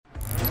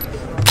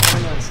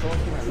Hi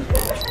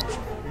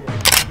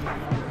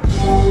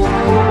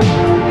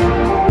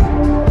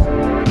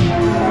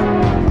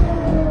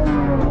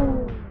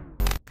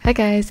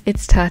guys,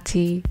 it's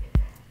Tati.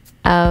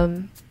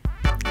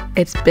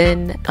 It's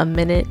been a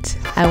minute.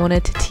 I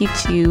wanted to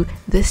teach you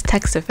this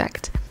text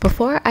effect.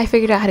 Before I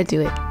figured out how to do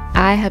it,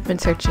 I have been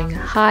searching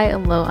high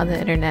and low on the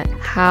internet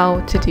how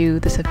to do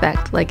this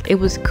effect. Like, it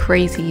was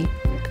crazy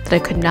that I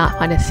could not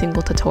find a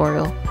single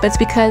tutorial. But it's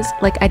because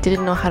I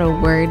didn't know how to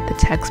word the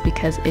text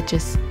because it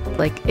just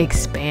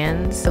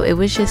expands. So it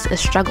was just a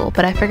struggle,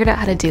 but I figured out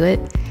how to do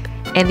it.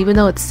 And even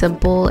though it's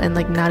simple and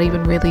not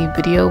even really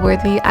video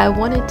worthy, I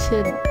wanted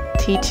to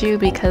teach you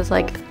because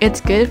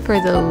it's good for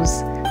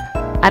those,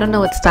 I don't know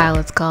what style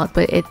it's called,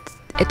 but it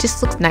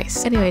just looks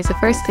nice. Anyways, the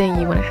first thing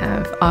you want to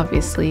have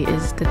obviously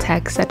is the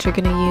text that you're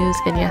going to use,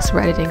 and yes,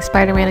 we're editing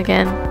Spider-Man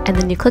again. And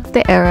then you click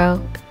the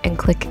arrow and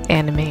click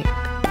animate.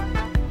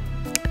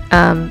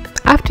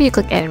 After you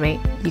click animate,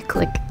 you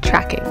click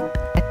tracking.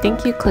 I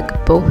think you click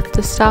both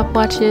the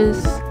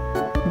stopwatches,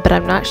 but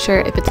I'm not sure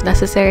if it's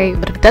necessary.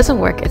 But if it doesn't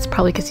work, it's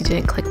probably because you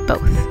didn't click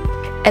both.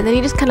 And then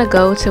you just kind of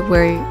go to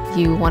where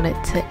you want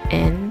it to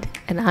end,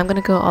 and I'm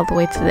gonna go all the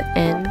way to the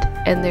end.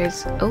 And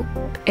there's,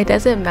 it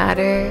doesn't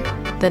matter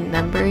the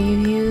number you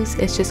use,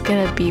 it's just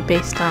gonna be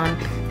based on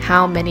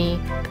how many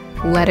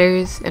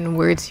letters and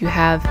words you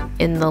have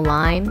in the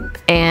line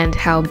and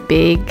how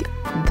big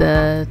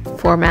the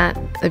format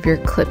of your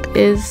clip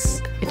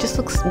is. It just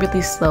looks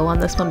really slow on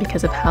this one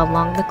because of how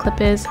long the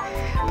clip is,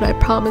 but I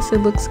promise it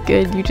looks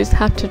good. You just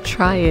have to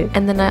try it.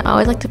 And then I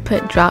always like to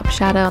put drop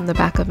shadow on the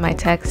back of my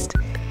text.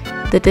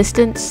 The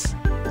distance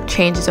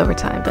changes over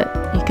time,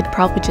 but you could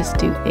probably just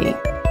do 8.